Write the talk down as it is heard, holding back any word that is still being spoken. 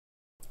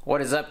What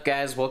is up,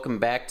 guys? Welcome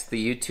back to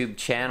the YouTube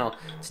channel.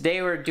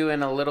 Today we're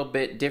doing a little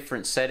bit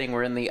different setting.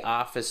 We're in the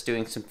office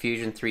doing some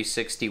Fusion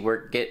 360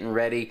 work, getting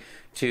ready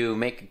to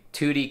make a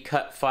 2D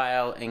cut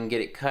file and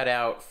get it cut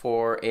out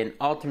for an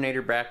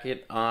alternator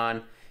bracket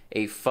on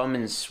a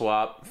Fummins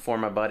swap for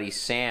my buddy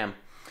Sam.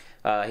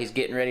 He's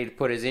getting ready to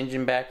put his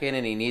engine back in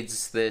and he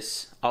needs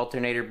this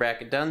alternator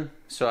bracket done,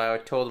 so I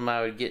told him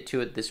I would get to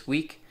it this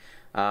week.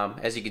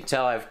 As you can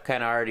tell, I've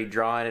kind of already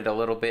drawn it a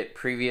little bit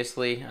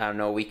previously. I don't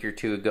know, a week or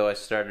two ago I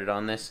started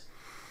on this.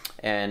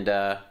 And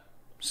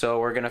so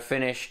we're going to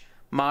finish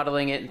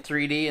modeling it in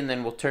 3D and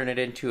then we'll turn it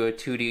into a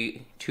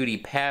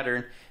 2D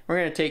pattern. We're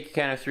going to take you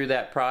kind of through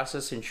that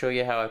process and show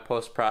you how I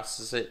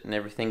post-process it and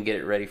everything, get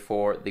it ready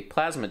for the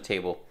plasma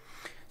table.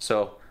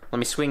 So let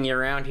me swing you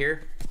around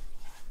here.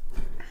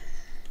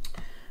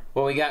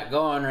 What we got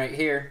going right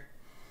here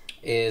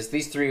is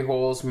these three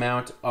holes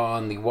mount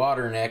on the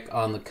water neck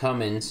on the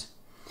Fummins,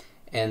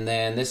 and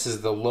then this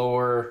is the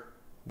lower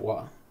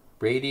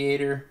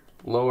radiator,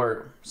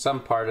 some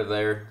part of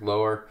their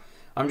lower.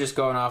 I'm just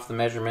going off the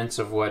measurements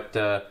of what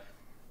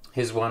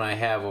his one I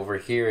have over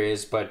here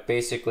is, but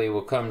basically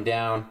we'll come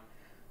down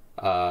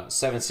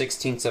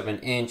 7/16 of an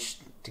inch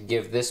to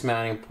give this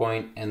mounting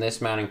point and this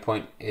mounting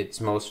point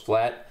its most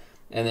flat,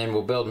 and then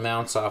we'll build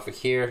mounts off of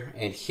here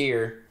and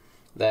here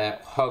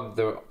that hug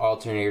the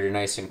alternator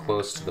nice and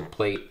close to the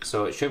plate,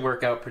 so it should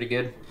work out pretty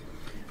good.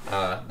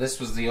 This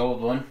was the old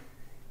one.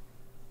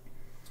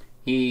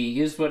 He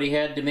used what he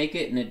had to make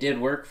it and it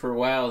did work for a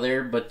while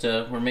there, but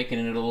we're making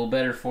it a little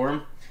better for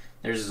him.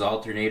 There's his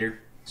alternator.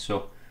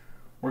 So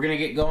we're gonna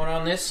get going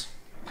on this.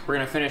 We're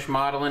gonna finish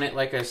modeling it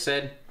like I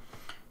said,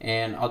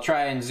 and I'll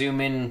try and zoom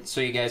in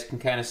so you guys can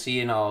kind of see,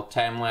 and I'll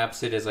time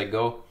lapse it as I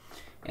go,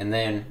 and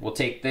then we'll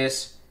take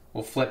this,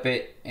 we'll flip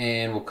it,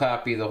 and we'll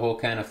copy the whole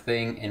kind of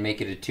thing and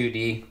make it a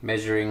 2D,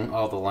 measuring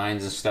all the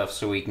lines and stuff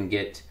so we can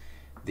get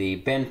the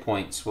bend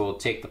points. We'll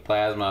take the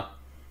plasma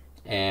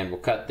and we'll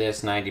cut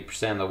this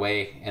 90% of the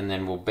way, and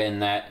then we'll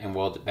bend that and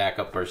weld it back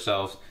up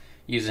ourselves.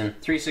 Using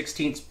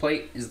 3/16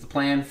 plate is the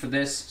plan for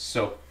this,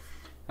 so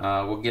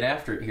we'll get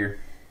after it here.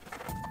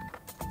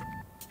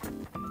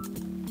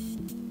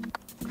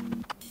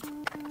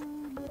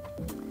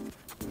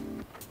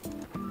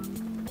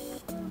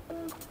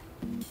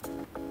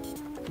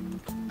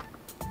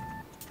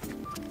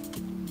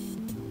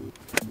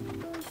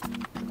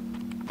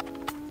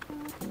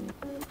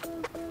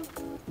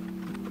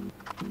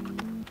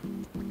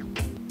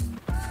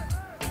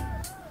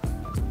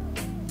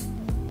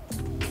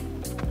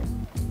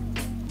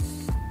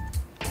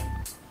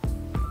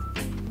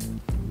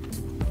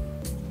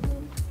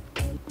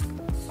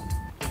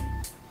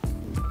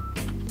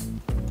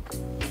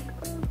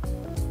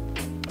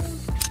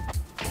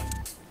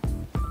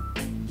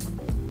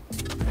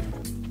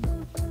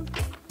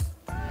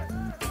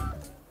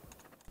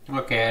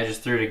 Okay, I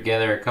just threw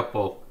together a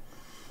couple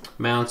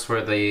mounts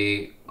where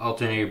the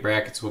alternator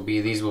brackets will be.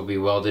 These will be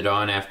welded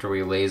on after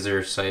we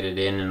laser sight it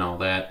in and all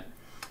that.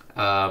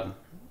 I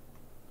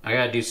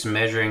gotta do some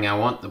measuring. I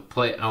want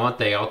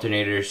the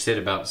alternator to sit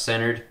about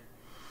centered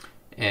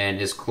and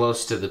as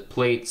close to the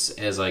plates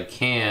as I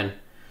can.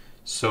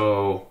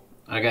 So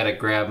I gotta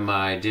grab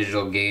my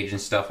digital gauge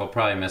and stuff. I'll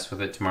probably mess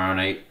with it tomorrow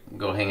night.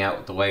 Go hang out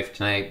with the wife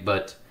tonight,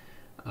 but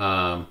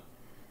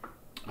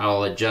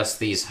I'll adjust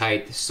these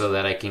heights so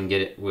that I can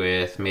get it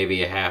with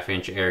maybe a 1/2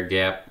 inch air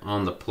gap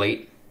on the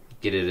plate.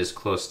 Get it as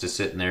close to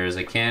sitting there as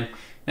I can.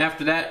 And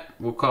after that,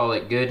 we'll call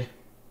it good.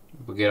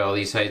 We'll get all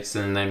these heights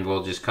and then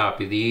we'll just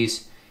copy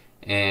these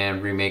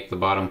and remake the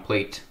bottom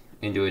plate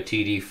into a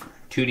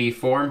 2D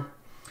form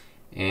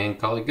and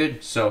call it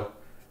good. So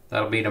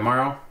that'll be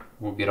tomorrow.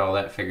 We'll get all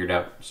that figured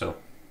out. So,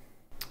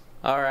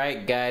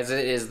 alright guys,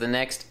 it is the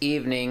next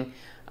evening.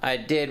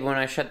 When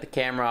I shut the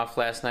camera off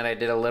last night, I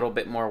did a little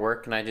bit more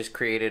work and I just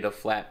created a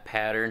flat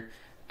pattern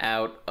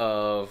out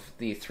of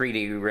the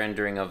 3D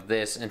rendering of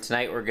this. And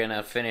tonight we're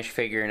gonna finish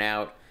figuring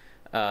out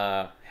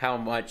how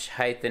much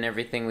height and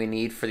everything we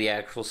need for the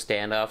actual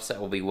standoffs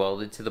that will be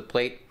welded to the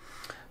plate.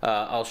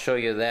 I'll show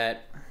you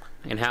that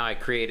and how I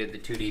created the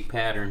 2D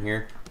pattern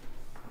here.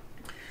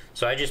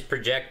 So I just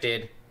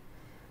projected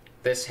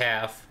this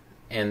half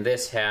and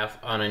this half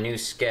on a new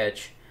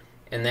sketch,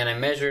 and then I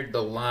measured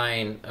the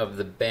line of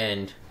the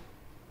bend,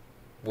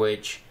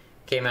 which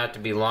came out to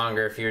be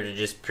longer. If you were to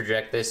just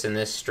project this and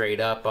this straight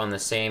up on the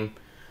same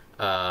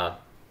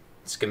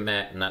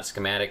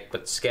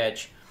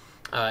sketch,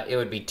 it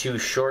would be too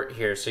short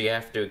here, so you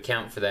have to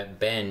account for that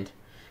bend,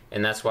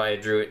 and that's why I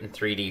drew it in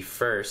 3D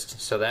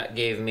first. So that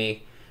gave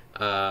me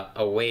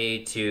a way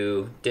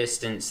to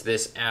distance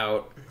this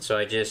out, so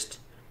I just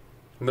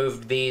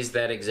moved these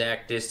that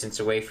exact distance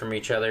away from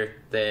each other,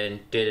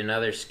 then did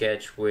another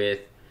sketch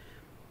with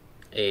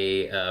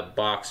a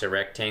box, a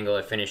rectangle.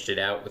 I finished it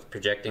out with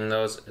projecting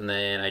those, and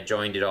then I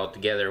joined it all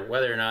together.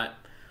 Whether or not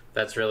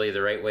that's really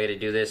the right way to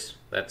do this,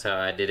 that's how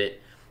I did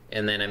it.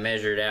 And then I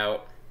measured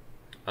out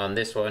on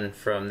this one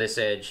from this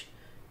edge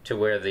to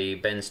where the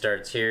bend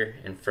starts here,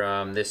 and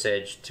from this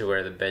edge to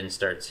where the bend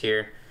starts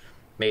here.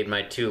 Made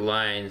my two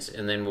lines,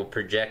 and then we'll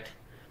project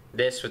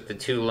this with the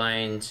 2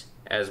 lines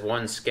as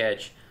one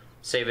sketch,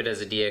 save it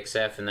as a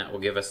DXF, and that will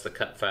give us the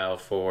cut file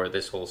for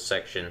this whole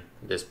section,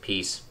 this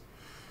piece.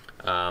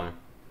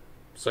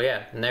 So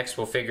yeah, next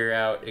we'll figure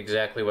out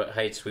exactly what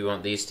heights we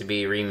want these to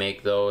be,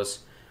 remake those.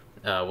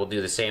 We'll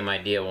do the same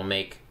idea. We'll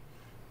make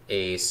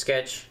a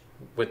sketch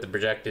with the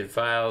projected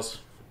files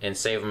and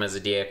save them as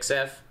a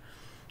DXF,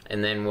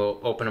 and then we'll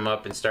open them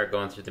up and start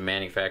going through the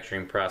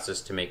manufacturing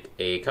process to make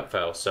a cut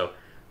file. So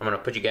I'm going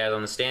to put you guys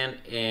on the stand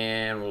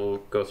and we'll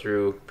go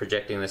through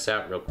projecting this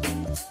out real quick.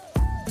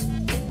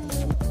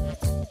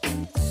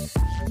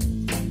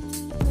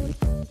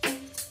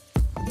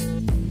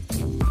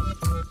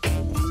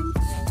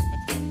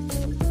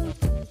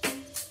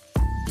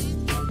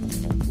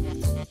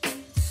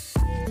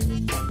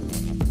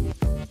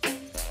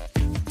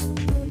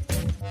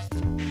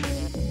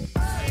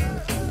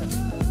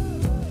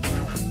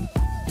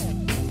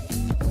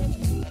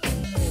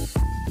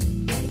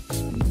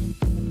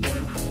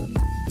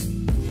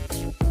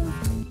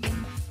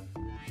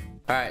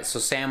 Alright, so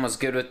Sam was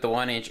good with the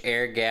 1-inch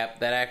air gap.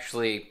 That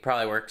actually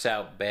probably works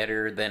out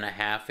better than a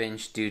 1/2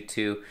 inch due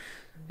to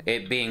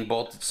it being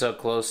bolted so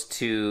close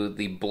to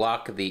the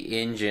block of the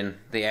engine.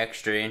 The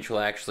extra inch will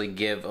actually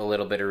give a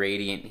little bit of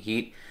radiant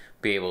heat,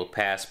 be able to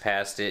pass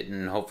past it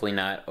and hopefully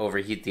not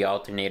overheat the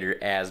alternator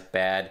as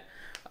bad.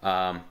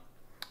 I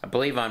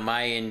believe on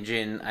my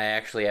engine I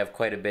actually have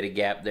quite a bit of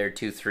gap there,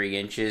 2-3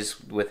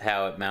 inches with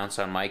how it mounts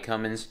on my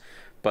Fummins.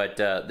 But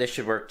this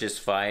should work just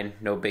fine,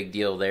 no big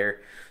deal there.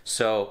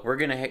 So we're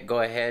gonna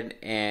go ahead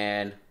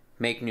and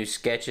make new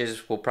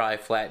sketches. We'll probably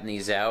flatten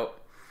these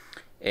out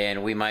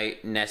and we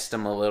might nest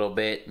them a little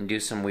bit and do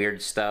some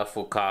weird stuff.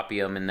 We'll copy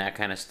them and that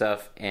kind of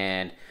stuff,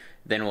 and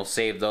then we'll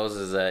save those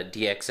as a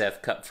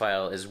DXF cut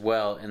file as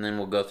well, and then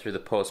we'll go through the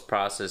post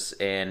process,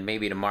 and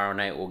maybe tomorrow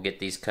night we'll get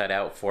these cut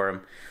out for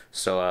him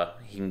so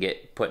he can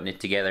get putting it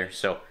together.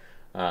 So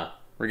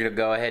we're gonna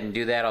go ahead and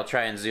do that. I'll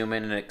try and zoom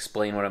in and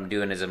explain what I'm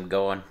doing as I'm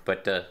going,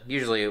 but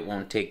usually it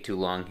won't take too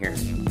long here.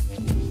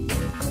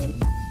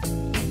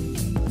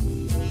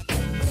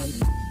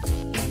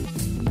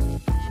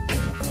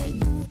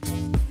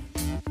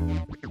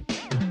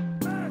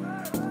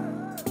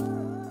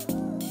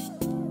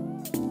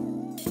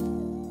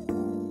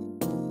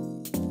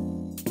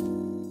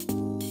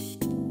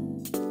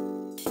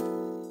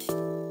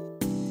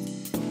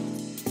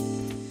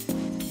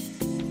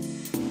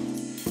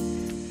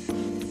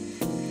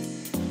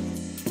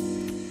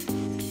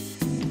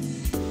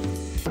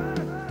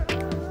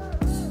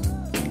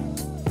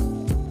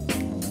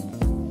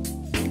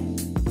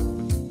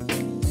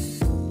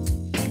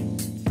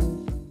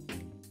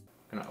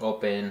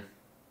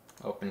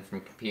 Open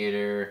from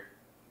computer,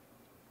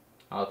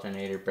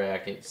 alternator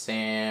bracket,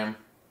 Sam.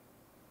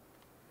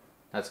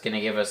 That's going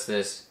to give us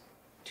this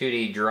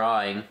 2D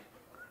drawing,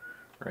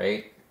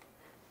 right?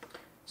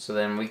 So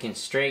then we can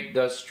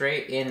go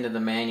straight into the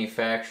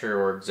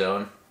manufacturer work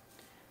zone.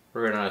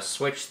 We're going to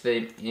switch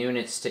the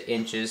units to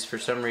inches. For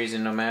some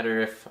reason, no matter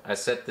if I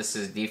set this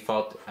as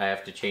default, I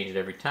have to change it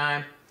every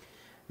time.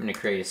 I'm going to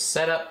create a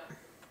setup.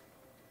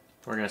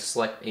 We're going to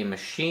select a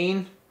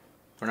machine.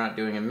 We're not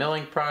doing a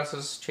milling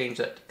process. Change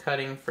that to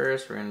cutting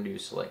first. We're going to do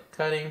select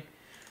cutting.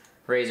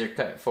 Razor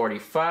cut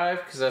 45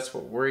 because that's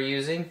what we're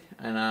using.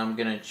 And I'm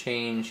going to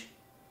change,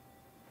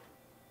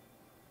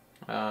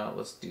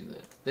 let's do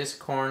this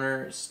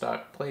corner,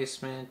 stock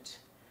placement.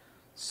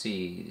 Let's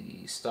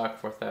see, stock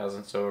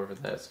 4000 over,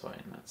 that's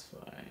fine, that's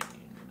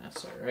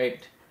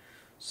alright.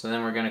 So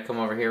then we're going to come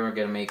over here, we're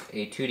going to make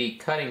a 2D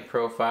cutting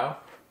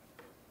profile.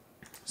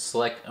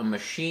 Select a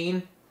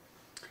machine.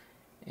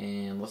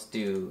 And let's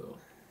do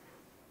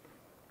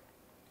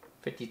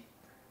 50,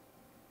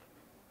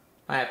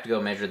 I have to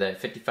go measure that,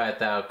 55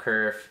 thou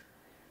kerf,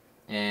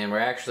 and we're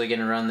actually going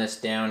to run this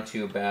down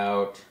to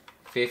about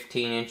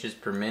 15 inches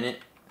per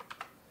minute,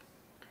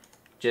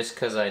 just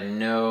because I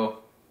know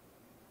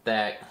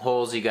that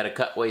holes you got to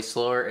cut way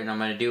slower, and I'm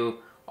going to do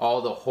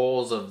all the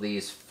holes of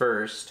these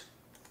first.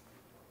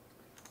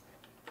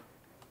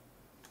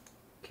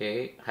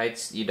 Okay,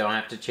 heights you don't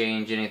have to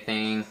change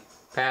anything.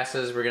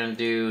 Passes we're going to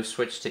do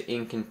switch to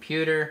in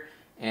computer,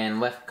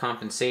 and left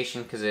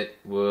compensation because it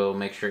will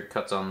make sure it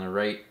cuts on the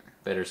right,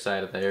 better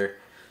side of there.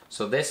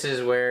 So this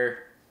is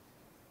where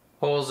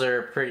holes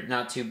are pretty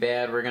not too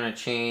bad. We're going to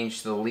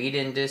change the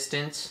lead-in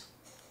distance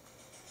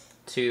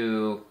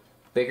to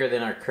bigger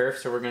than our kerf,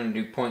 so we're going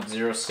to do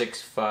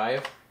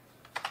 0.065.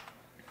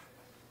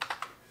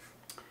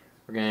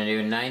 We're going to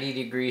do a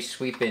 90-degree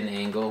sweep-in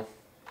angle,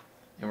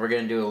 and we're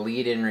going to do a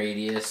lead-in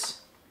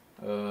radius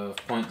of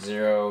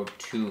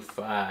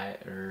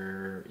 0.025,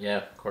 or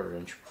yeah, 1/4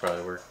 inch would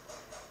probably work.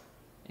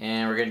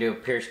 And we're going to do a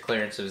pierce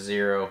clearance of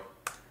 0.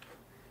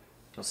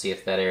 We'll see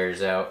if that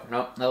airs out.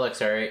 Nope, that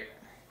looks alright.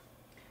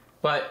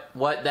 But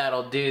what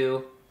that'll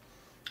do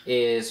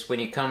is when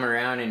you come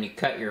around and you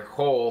cut your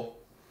hole,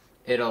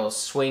 it'll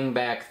swing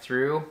back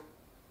through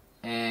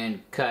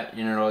and cut,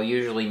 and it'll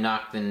usually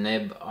knock the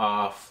nib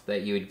off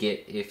that you would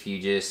get if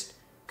you just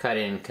cut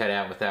in and cut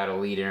out without a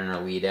lead in or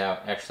lead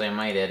out. Actually, I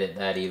might edit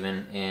that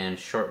even and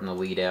shorten the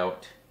lead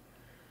out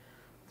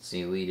Let's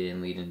see, lead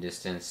in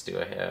distance. Do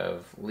I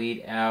have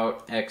lead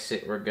out,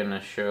 exit? We're gonna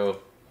show,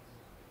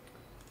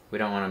 we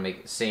don't want to make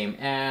it same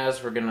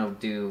as, we're gonna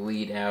do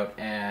lead out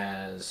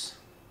as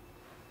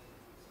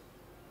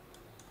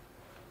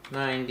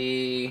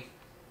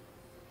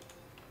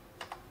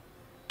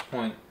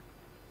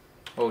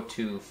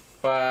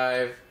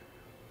 90.025,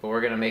 but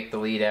we're gonna make the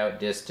lead out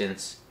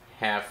distance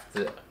half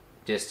the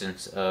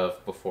distance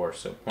of before,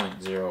 so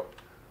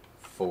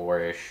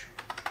 0.04-ish.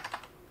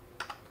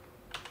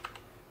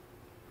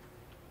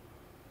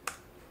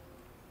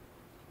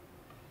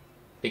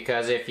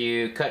 Because if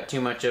you cut too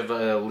much of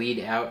a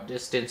lead out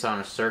distance on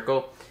a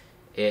circle,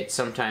 it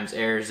sometimes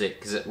errors it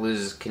because it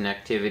loses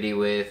connectivity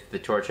with the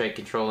torch height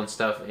control and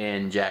stuff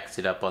and jacks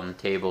it up on the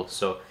table.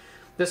 So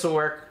this will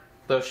work.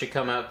 Those should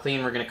come out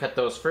clean. We're going to cut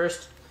those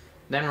first.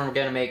 Then we're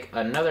going to make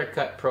another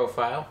cut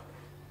profile.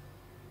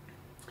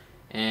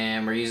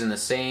 And we're using the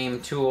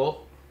same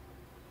tool.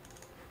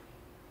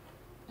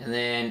 And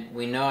then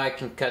we know I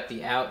can cut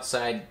the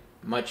outside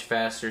much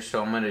faster,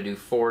 so I'm going to do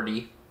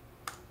 40.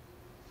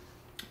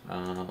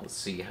 Let's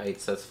see,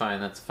 heights, that's fine,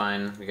 that's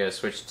fine. We gotta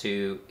switch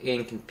to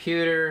in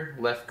computer,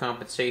 left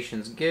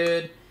compensation's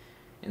good.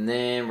 And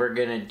then we're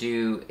gonna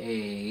do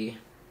a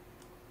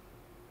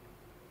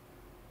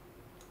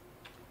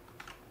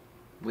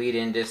lead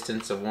in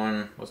distance of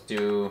 1, let's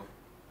do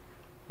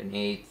an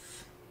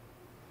 1/8.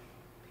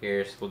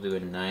 Pierce, we'll do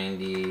a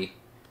 90.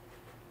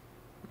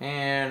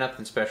 And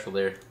nothing special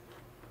there.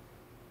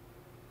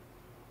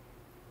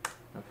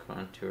 A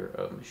contour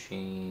of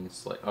machine,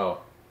 select,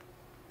 oh.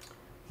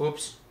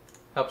 Whoops.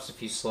 Helps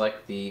if you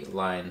select the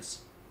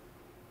lines.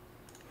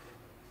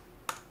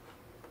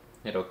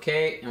 Hit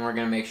OK, and we're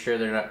going to make sure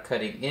they're not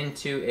cutting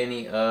into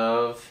any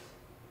of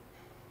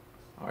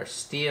our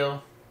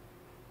steel.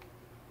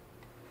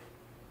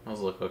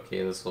 Those look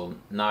okay. This will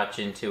notch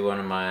into one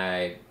of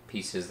my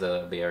pieces.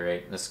 That'll be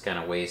alright. This is kind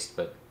of waste,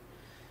 but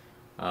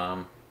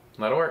that'll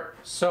work.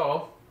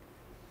 So,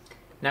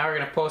 now we're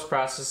going to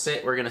post-process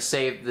it. We're going to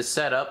save the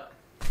setup.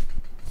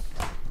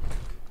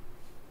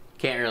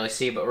 Can't really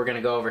see, but we're going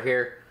to go over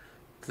here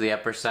to the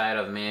upper side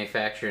of the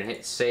manufacturer and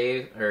hit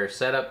save or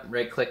setup,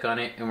 right click on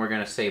it, and we're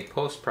going to save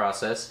post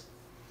process.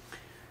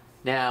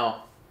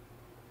 Now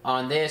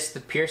on this, the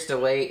pierce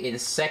delay in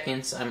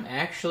seconds, I'm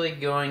actually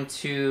going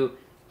to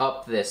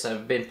up this.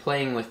 I've been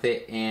playing with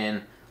it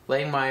and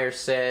Langmeyer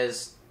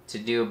says to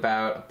do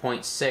about a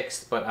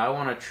 0.6, but I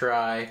want to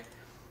try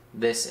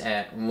this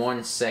at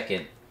 1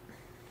 second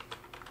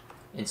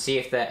and see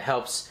if that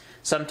helps.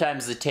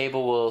 Sometimes the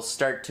table will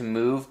start to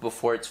move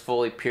before it's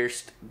fully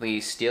pierced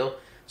the steel.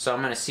 So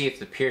I'm going to see if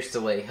the pierce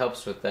delay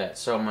helps with that.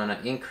 So I'm going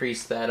to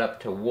increase that up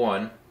to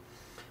 1.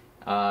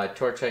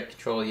 Torch height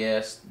control,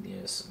 yes,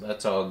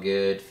 that's all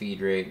good.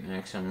 Feed rate,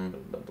 maximum,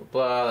 blah, blah,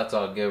 blah, that's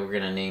all good. We're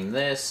going to name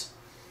this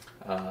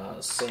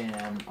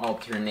Sam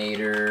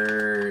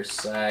Alternator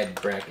side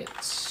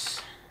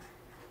brackets.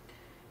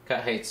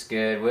 Cut height's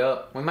good.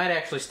 Well, we might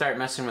actually start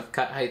messing with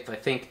cut height. I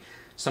think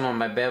some of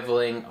my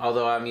beveling,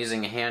 although I'm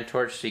using a hand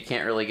torch so you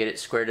can't really get it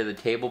square to the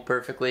table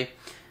perfectly,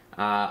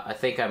 I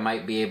think I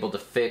might be able to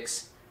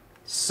fix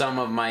some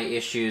of my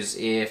issues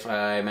if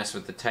I mess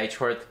with the torch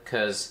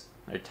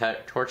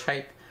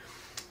height.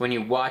 When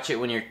you watch it,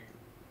 when you're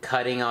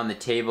cutting on the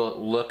table, it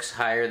looks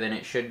higher than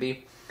it should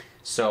be.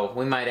 So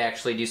we might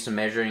actually do some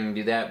measuring and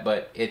do that,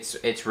 but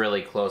it's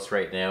really close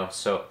right now.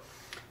 So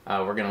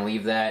we're going to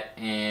leave that,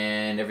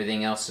 and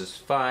everything else is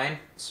fine.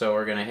 So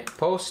we're going to hit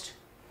post.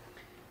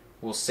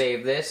 We'll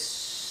save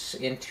this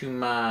into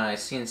my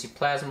CNC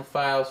plasma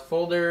files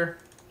folder.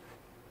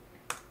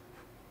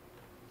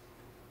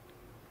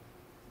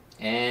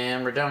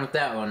 And we're done with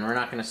that one. We're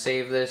not going to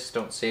save this.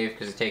 Don't save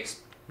because it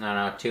takes, I don't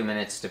know, 2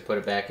 minutes to put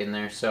it back in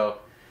there. So,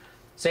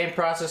 same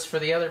process for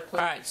the other plate.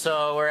 Alright,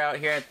 so we're out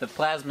here at the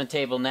plasma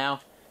table now.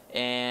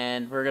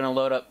 And we're going to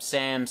load up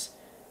Sam's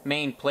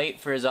main plate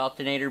for his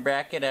alternator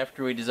bracket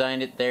after we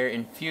designed it there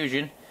in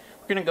Fusion.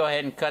 We're going to go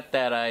ahead and cut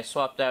that. I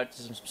swapped out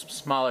to some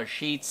smaller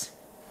sheets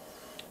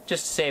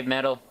just to save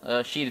metal.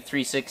 A sheet of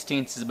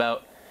 3/16 is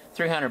about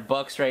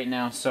 $300 right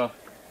now. So,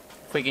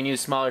 if we can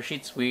use smaller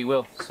sheets, we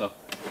will. So,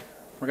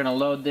 we're going to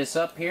load this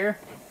up here.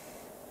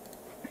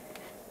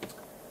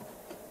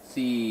 Let's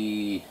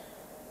see,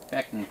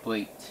 backing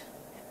plate.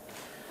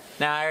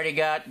 Now I already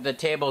got the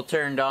table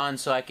turned on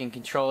so I can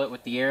control it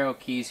with the arrow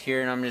keys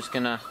here, and I'm just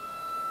going to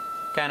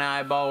kind of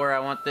eyeball where I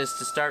want this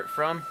to start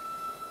from.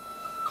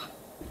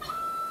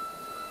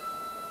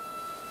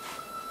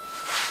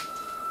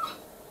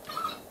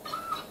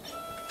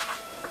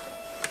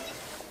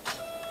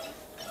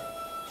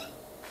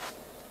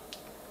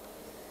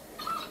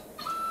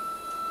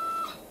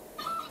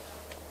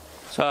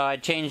 So I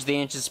changed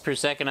the inches per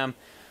second. I'm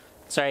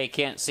sorry you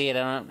can't see it.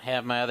 I don't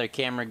have my other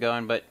camera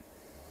going, but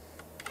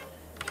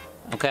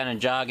I'm kind of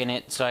jogging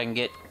it so I can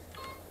get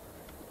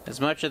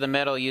as much of the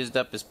metal used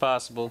up as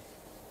possible.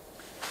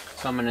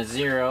 So I'm going to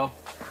 0.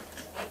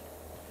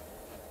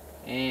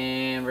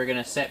 And we're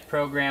going to set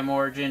program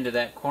origin to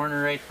that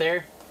corner right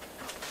there.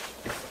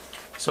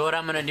 So what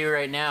I'm going to do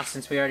right now,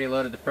 since we already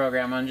loaded the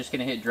program, I'm just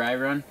going to hit dry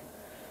run.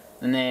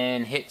 and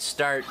then hit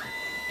start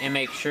and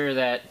make sure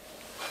that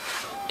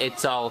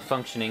it's all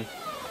functioning.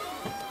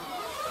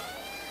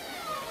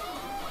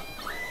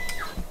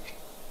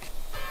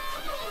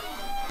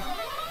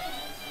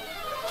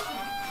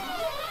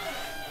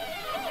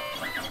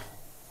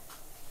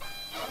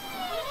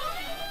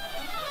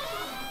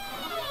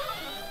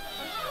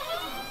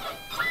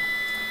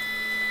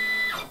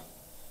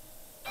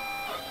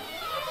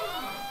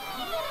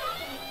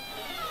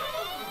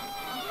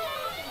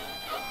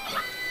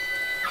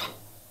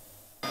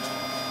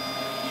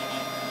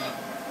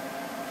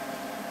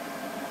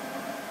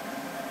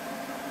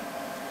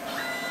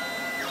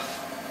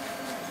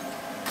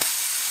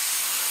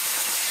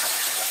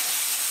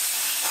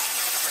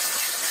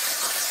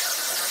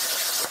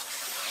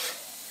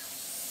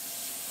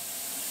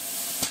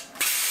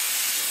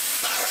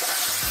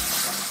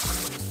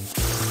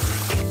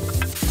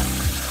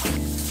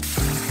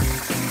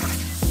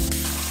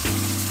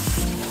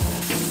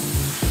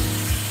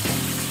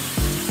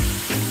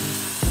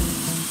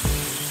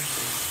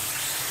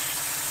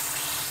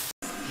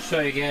 Show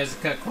you guys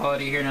the cut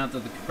quality here now that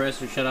the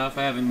compressor shut off.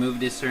 I haven't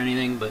moved this or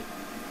anything, but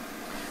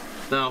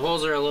the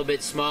holes are a little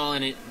bit small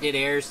and it did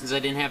air since I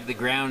didn't have the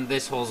ground.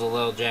 This hole's a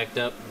little jacked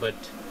up, but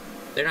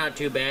they're not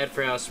too bad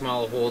for how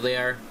small a hole they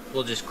are.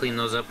 We'll just clean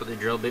those up with a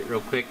drill bit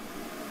real quick.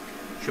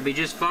 Should be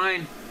just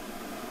fine.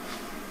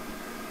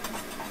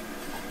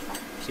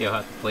 See how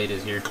hot the plate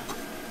is here.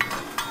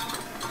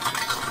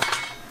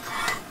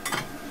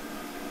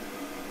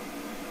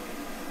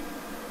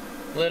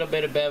 A little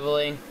bit of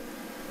beveling.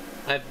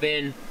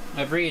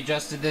 I've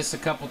readjusted this a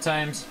couple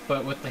times,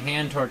 but with the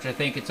hand torch I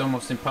think it's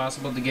almost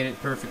impossible to get it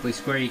perfectly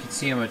square. You can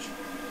see how much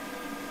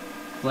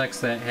flex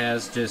that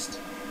has. Just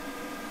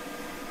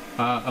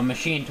a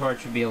machine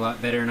torch would be a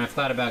lot better, and I've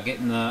thought about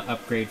getting the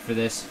upgrade for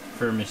this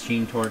for a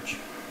machine torch.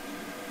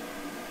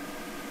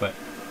 But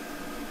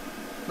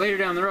later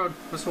down the road,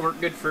 this will work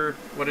good for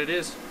what it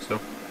is.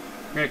 So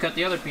we're going to cut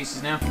the other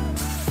pieces now.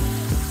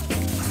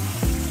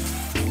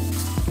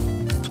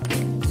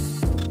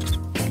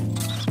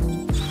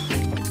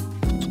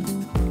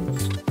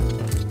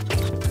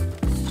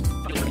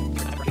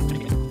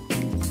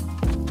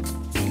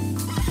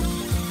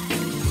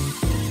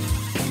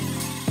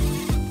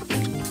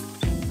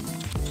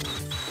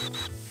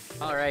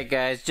 Alright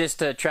guys, just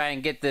to try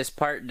and get this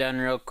part done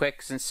real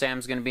quick since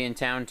Sam's going to be in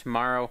town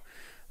tomorrow,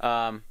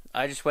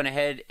 I just went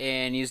ahead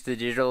and used the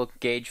digital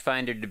gauge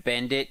finder to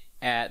bend it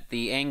at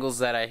the angles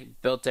that I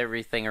built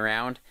everything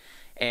around,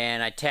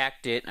 and I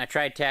tacked it. I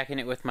tried tacking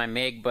it with my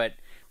MIG, but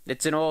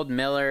it's an old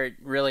Miller. It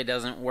really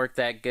doesn't work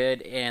that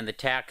good, and the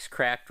tacks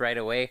cracked right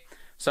away.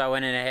 So I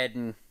went in ahead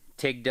and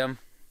tigged them.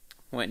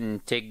 Went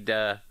and tigged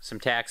some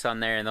tacks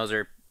on there, and those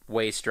are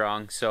way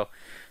strong, so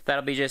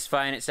that'll be just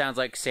fine. It sounds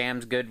like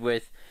Sam's good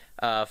with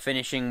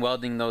finishing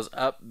welding those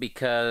up,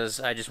 because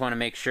I just want to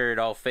make sure it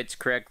all fits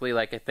correctly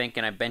like I think,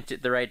 and I bent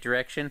it the right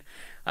direction.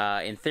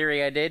 In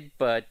theory I did,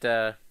 but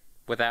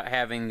without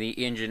having the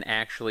engine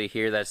actually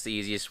here, that's the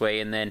easiest way.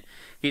 And then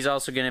he's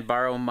also going to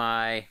borrow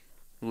my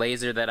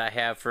laser that I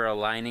have for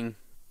aligning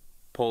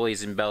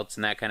pulleys and belts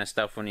and that kind of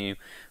stuff. When you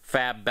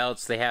fab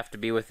belts, they have to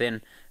be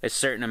within a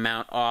certain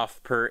amount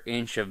off per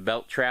inch of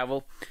belt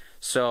travel.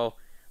 So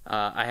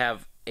I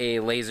have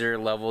a laser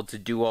level to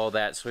do all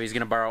that, so he's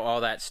gonna borrow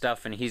all that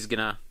stuff and he's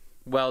gonna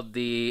weld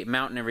the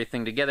mount and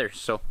everything together.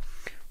 So I'll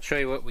show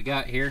you what we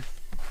got here.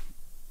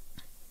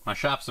 My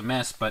shop's a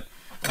mess, but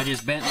I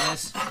just bent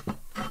this.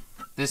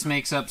 This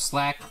makes up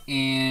slack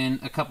in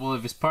a couple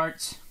of his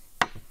parts.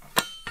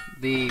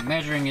 The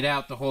measuring it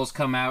out, the holes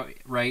come out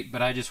right,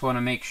 but I just want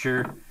to make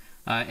sure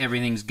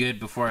everything's good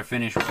before I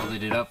finish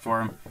welding it up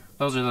for him.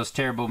 Those are those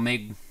terrible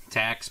MIG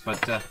tacks,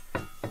 but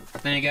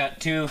then you got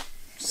two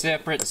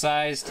separate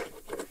sized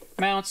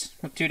mounts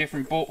with two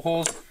different bolt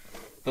holes.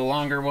 The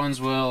longer ones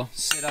will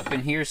sit up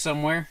in here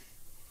somewhere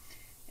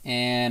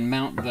and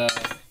mount the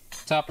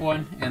top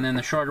one, and then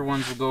the shorter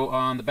ones will go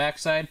on the back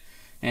side,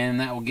 and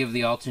that will give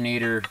the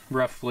alternator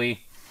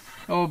roughly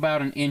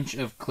about an inch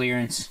of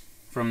clearance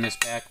from this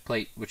back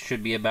plate, which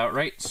should be about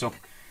right. So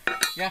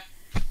yeah.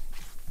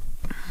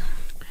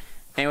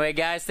 Anyway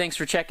guys, thanks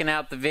for checking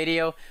out the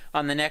video.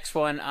 On the next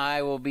one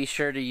I will be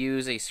sure to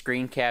use a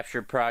screen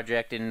capture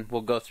project, and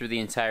we'll go through the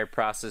entire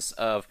process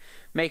of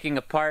making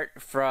a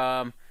part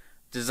from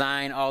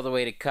design all the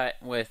way to cut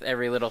with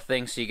every little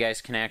thing, so you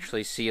guys can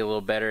actually see a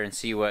little better and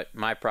see what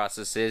my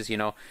process is. You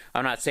know,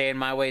 I'm not saying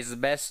my way is the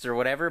best or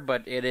whatever,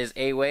 but it is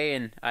a way,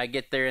 and I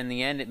get there in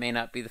the end. It may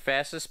not be the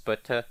fastest,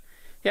 but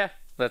yeah,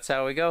 that's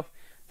how we go.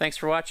 Thanks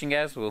for watching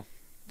guys. We'll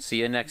see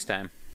you next time.